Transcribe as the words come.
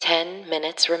10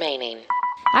 minutes remaining.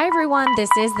 Hi, everyone. This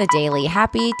is The Daily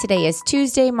Happy. Today is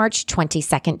Tuesday, March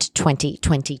 22nd,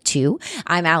 2022.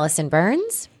 I'm Allison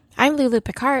Burns. I'm Lulu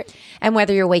Picard. And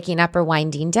whether you're waking up or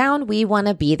winding down, we want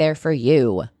to be there for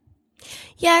you.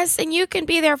 Yes, and you can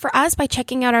be there for us by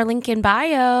checking out our link in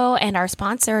bio and our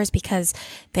sponsors because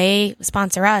they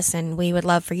sponsor us and we would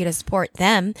love for you to support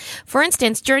them. For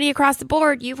instance, Journey Across the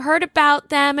Board. You've heard about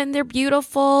them and their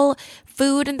beautiful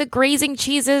food and the grazing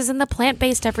cheeses and the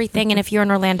plant-based everything. And if you're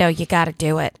in Orlando, you got to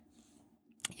do it.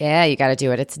 Yeah, you got to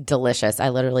do it. It's delicious. I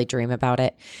literally dream about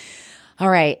it. All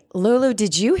right. Lulu,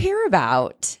 did you hear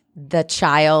about the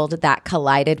child that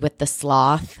collided with the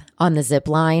sloth on the zip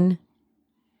line?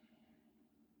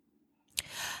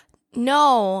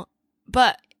 No,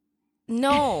 but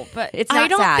it's not I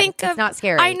don't sad. think It's of, not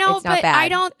scary. I know, It's not but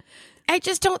bad. I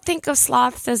just don't think of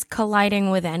sloths as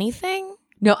colliding with anything.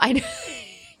 No, I know.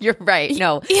 You're right.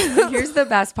 No, here's the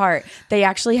best part. They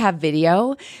actually have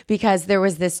video because there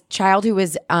was this child who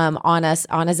was on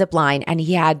a zip line and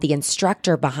he had the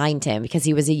instructor behind him because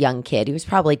he was a young kid. He was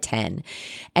probably 10.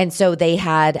 And so they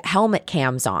had helmet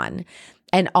cams on.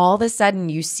 And all of a sudden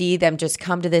you see them just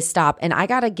come to this stop. And I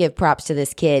got to give props to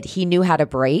this kid. He knew how to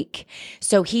brake.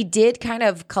 So he did kind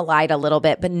of collide a little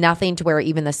bit, but nothing to where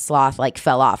even the sloth like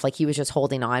fell off. Like he was just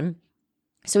holding on.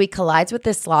 So he collides with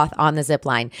this sloth on the zip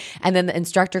line, and then the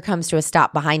instructor comes to a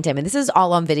stop behind him. And this is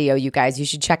all on video, you guys. You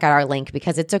should check out our link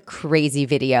because it's a crazy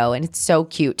video and it's so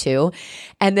cute too.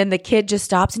 And then the kid just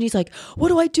stops and he's like, "What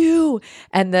do I do?"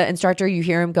 And the instructor, you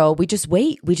hear him go, we just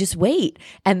wait.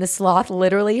 And the sloth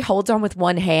literally holds on with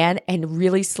one hand and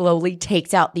really slowly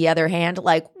takes out the other hand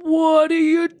like, "What are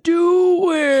you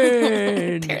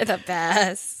doing?" They're the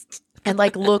best. And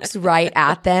like looks right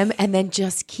at them and then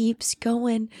just keeps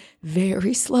going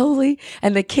very slowly.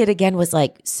 And the kid again was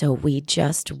like, "So we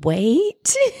just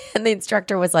wait?" And the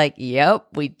instructor was like, "Yep,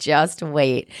 we just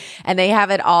wait." And they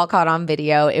have it all caught on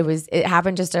video. It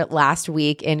happened just last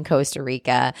week in Costa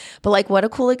Rica. But like what a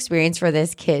cool experience for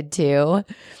this kid too.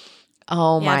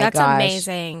 Oh my gosh. That's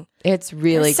amazing. It's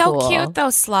really They're so cool. cute,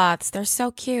 those sloths. They're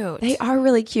so cute. They are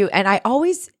really cute. And I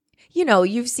always,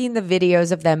 you've seen the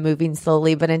videos of them moving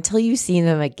slowly, but until you see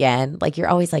them again, like you're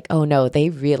always like, oh no, they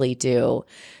really do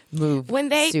move when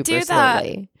they super do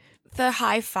slowly. The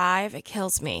high five, it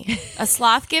kills me. A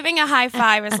sloth giving a high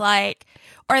five is like,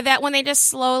 or that when they just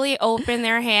slowly open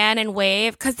their hand and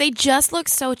wave, because they just look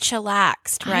so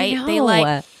chillaxed, right? I know.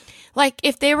 They like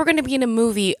if they were going to be in a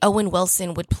movie, Owen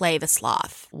Wilson would play the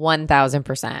sloth.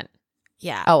 1,000%.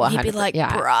 Yeah. Oh, and he'd be 100%, like,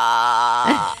 yeah.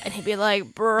 "Brah." And he'd be like,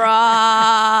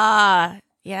 "Brah."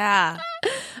 Yeah.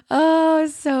 Oh,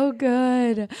 so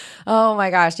good. Oh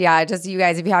my gosh. Yeah. Just you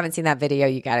guys, if you haven't seen that video,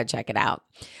 you got to check it out.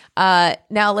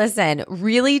 Now listen,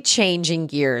 really changing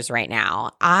gears right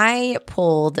now. I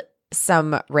pulled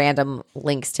some random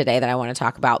links today that I want to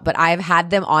talk about, but I've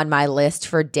had them on my list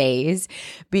for days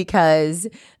because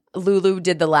Lulu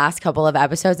did the last couple of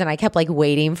episodes and I kept like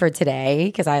waiting for today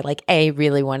because I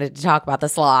really wanted to talk about the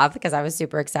sloth because I was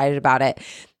super excited about it.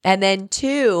 And then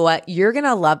 2, you're going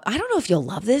to love, I don't know if you'll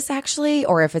love this actually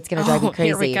or if it's going to drive you crazy.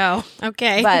 Here we go.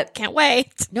 Okay. But can't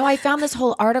wait. No, I found this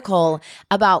whole article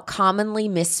about commonly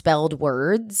misspelled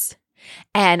words.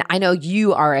 And I know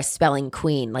you are a spelling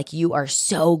queen. Like you are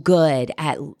so good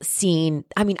at seeing.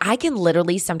 I mean, I can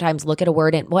literally sometimes look at a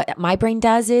word and what my brain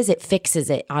does is it fixes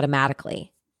it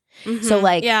automatically. Mm-hmm. So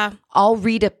like, yeah. I'll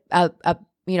read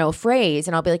a phrase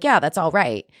and I'll be like, yeah, that's all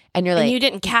right. And you're like, and you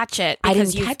didn't catch it I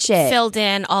because didn't you catch it. filled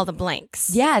in all the blanks.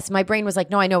 Yes, my brain was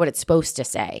like, no, I know what it's supposed to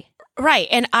say. Right.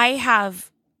 And I have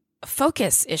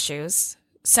focus issues.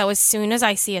 So as soon as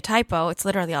I see a typo, it's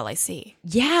literally all I see.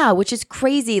 Yeah, which is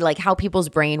crazy, like how people's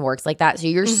brain works like that. So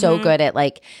you're so good at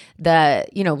like the,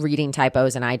 reading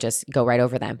typos and I just go right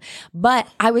over them. But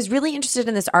I was really interested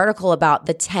in this article about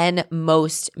the 10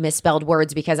 most misspelled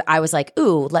words because I was like,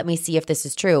 ooh, let me see if this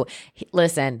is true.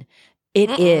 Listen, it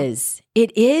is.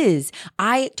 It is.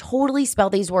 I totally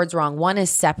spelled these words wrong. One is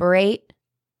separate.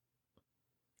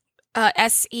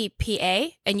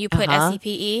 SEPA, and you put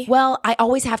SEPE. Well, I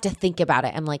always have to think about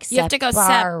it. I'm like, you have to go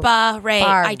separate.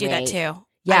 I do that too.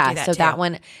 Yeah, that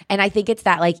one, and I think it's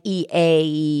that like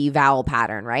EA vowel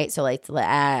pattern, right? So like,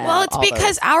 well, it's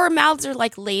because our mouths are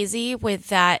like lazy with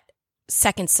that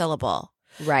second syllable,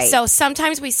 right? So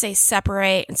sometimes we say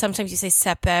separate, and sometimes you say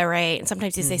separate, and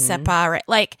sometimes you say separate,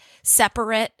 like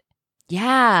separate.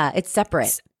 Yeah, it's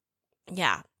separate.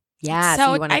 Yeah.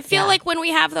 So I feel like when we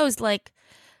have those like.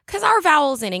 Because our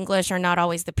vowels in English are not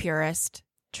always the purest.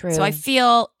 True. So I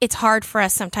feel it's hard for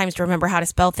us sometimes to remember how to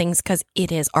spell things because it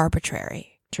is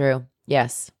arbitrary. True.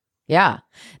 Yes. Yeah.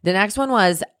 The next one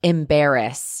was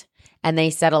embarrass. And they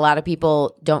said a lot of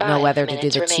people don't know 5 whether to do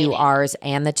minutes the two remaining. R's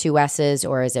and the two S's,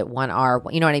 or is it one R?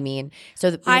 You know what I mean? So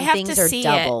I when have things to are see it.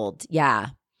 doubled. Yeah.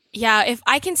 Yeah, if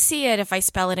I can see it if I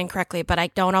spell it incorrectly, but I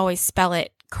don't always spell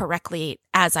it correctly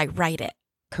as I write it.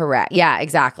 Correct. Yeah,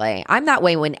 exactly. I'm that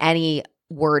way when any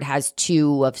word has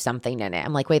two of something in it.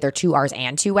 I'm like, wait, there are two R's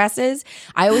and two S's?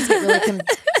 I always get really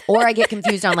or I get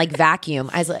confused on like vacuum.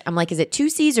 I'm like, is it two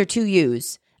C's or two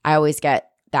U's? I always get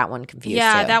that one confused.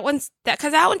 Yeah, too.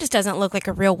 because that one just doesn't look like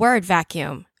a real word,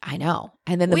 vacuum. I know.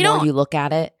 And then the We more don't- you look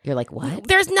at it, you're like, what?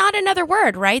 There's not another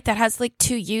word, right, that has like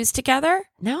two U's together.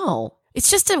 No. It's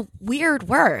just a weird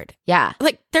word. Yeah.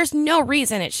 Like, there's no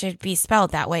reason it should be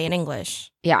spelled that way in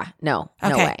English. Yeah. No.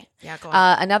 No Okay. way. Yeah, go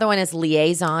on. Another one is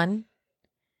liaison.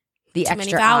 The Too many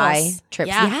extra vowels. I trips.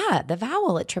 Yeah. Yeah, the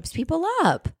vowel. It trips people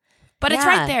up. But it's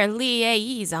yeah. right there,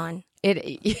 liaison. It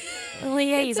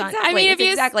Liaison. Exactly, I mean, if it's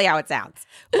you exactly how it sounds.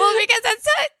 well, because that's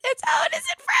how it is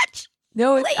in French.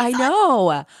 No, I Liaison.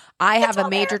 know. I have a all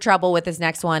major there. trouble with this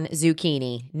next one,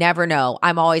 zucchini. Never know.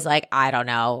 I'm always like, I don't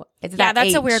know. It's Yeah, that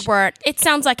that's a H. weird word. It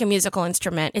sounds like a musical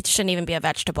instrument. It shouldn't even be a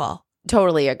vegetable.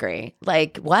 Totally agree.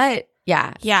 Like what?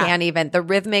 Yeah. Yeah. Can't even. The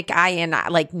rhythmic I in,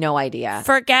 like no idea.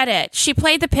 Forget it. She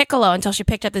played the piccolo until she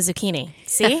picked up the zucchini.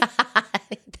 See?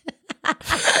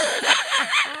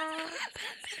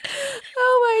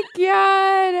 Oh my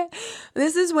God.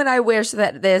 This is when I wish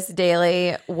that this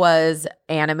daily was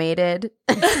animated.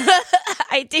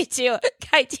 I did too.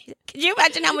 Could you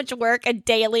imagine how much work a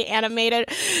daily animated?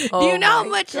 Do you know how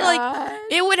much like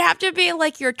it would have to be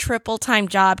like your triple time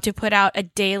job to put out a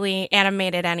daily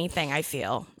animated anything, I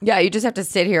feel. Yeah, you just have to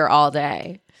sit here all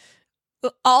day.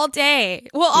 All day.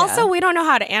 Well, also Yeah. we don't know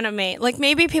how to animate. Like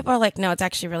maybe people are like, no, it's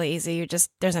actually really easy.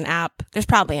 There's an app. There's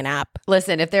probably an app.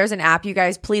 Listen, if there's an app, you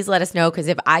guys, please let us know. Because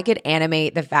if I could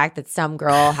animate the fact that some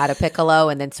girl had a piccolo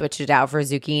and then switched it out for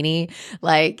zucchini,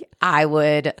 like I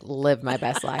would live my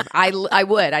best life. I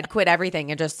would. I'd quit everything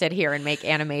and just sit here and make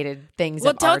animated things.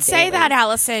 Well, of our don't say daily. that,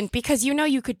 Allison, because you know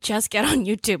you could just get on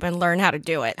YouTube and learn how to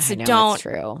do it. So I know, don't it's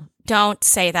true. don't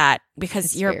say that because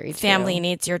It's your very family true.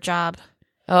 needs your job.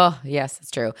 Oh, yes,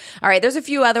 it's true. All right, there's a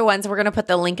few other ones. We're going to put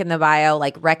the link in the bio,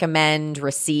 like recommend,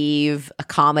 receive,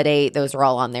 accommodate. Those are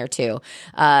all on there too.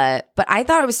 But I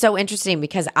thought it was so interesting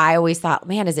because I always thought,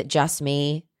 man, is it just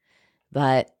me?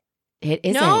 But it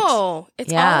isn't. No,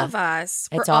 it's Yeah. all of us.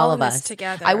 It's We're all in of this us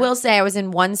together. I will say I was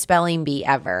in one spelling bee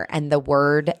ever, and the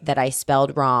word that I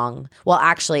spelled wrong. Well,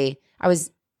 actually,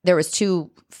 there was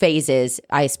two phases.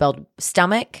 I spelled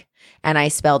stomach and I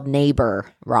spelled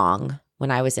neighbor wrong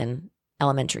when I was in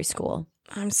elementary school.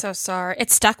 I'm so sorry. It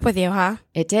stuck with you, huh?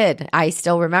 It did. I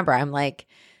still remember. I'm like,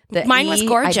 Mine was I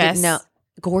gorgeous. didn't know.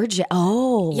 Gorgeous.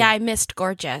 Oh, Yeah, I missed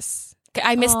gorgeous.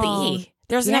 I missed the Oh, E.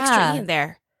 There's an yeah. extra E in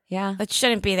there. yeah. That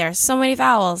shouldn't be there. So many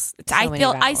vowels. I many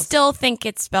vowels. still think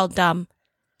it's spelled dumb.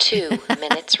 2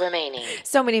 minutes remaining.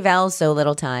 So many vowels, so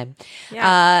little time.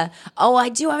 Yeah. I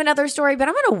do have another story, but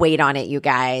I'm going to wait on it, you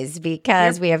guys,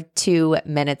 because we have 2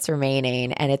 minutes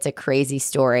remaining, and it's a crazy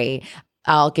story.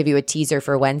 I'll give you a teaser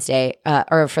for Wednesday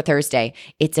or for Thursday.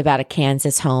 It's about a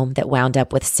Kansas home that wound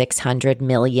up with 600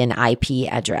 million IP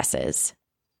addresses.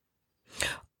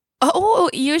 Oh,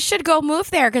 you should go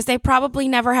move there because they probably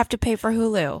never have to pay for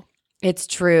Hulu. It's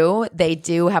true. They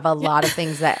do have a lot of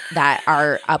things that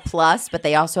are a plus, but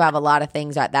they also have a lot of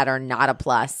things that are not a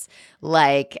plus,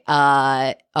 like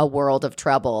a world of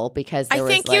trouble. Because I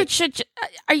think you should.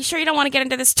 Are you sure you don't want to get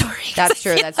into this story? 'Cause That's I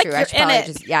true. feel That's like true. I you're should in probably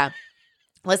it. just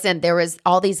Listen, there was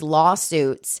all these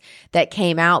lawsuits that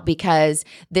came out because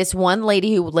this one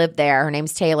lady who lived there, her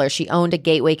name's Taylor, she owned a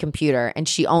Gateway computer and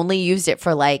she only used it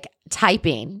for like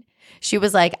typing. She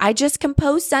was like, I just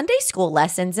compose Sunday school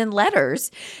lessons and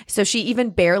letters. So she even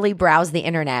barely browsed the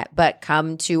internet, but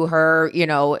come to her,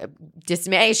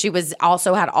 dismay, she was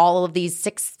also had all of these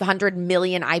 600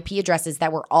 million IP addresses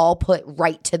that were all put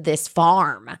right to this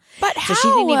farm. But how? So she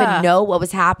didn't even know what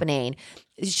was happening.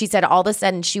 She said all of a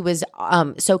sudden she was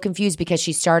so confused because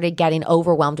she started getting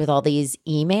overwhelmed with all these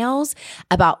emails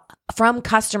from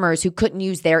customers who couldn't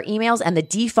use their emails and the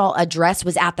default address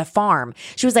was at the farm.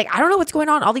 She was like, I don't know what's going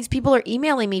on. All these people are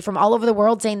emailing me from all over the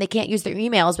world saying they can't use their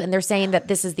emails and they're saying that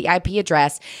this is the IP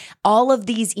address. All of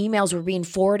these emails were being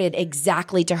forwarded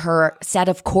exactly to her set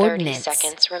of 30 coordinates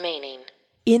seconds remaining.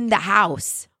 in the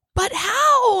house. But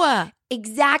how?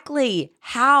 Exactly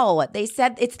how. They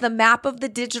said it's the map of the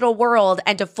digital world,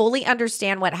 and to fully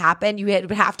understand what happened, you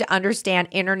would have to understand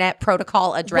internet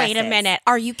protocol addresses. Wait a minute.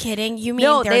 Are you kidding? You mean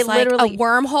No, there's they like a literally-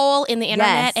 wormhole in the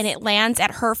internet Yes. and it lands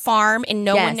at her farm and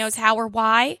no Yes. one knows how or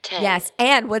why? 10. Yes,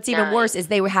 and what's even 9, worse is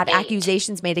they had 8,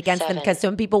 accusations made against them 7, because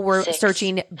some people were 6,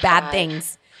 searching bad 5,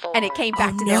 things. 4. and it came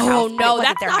back to their No, house. but it no, wasn't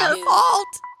that's their not house. her fault.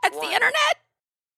 That's the One. internet.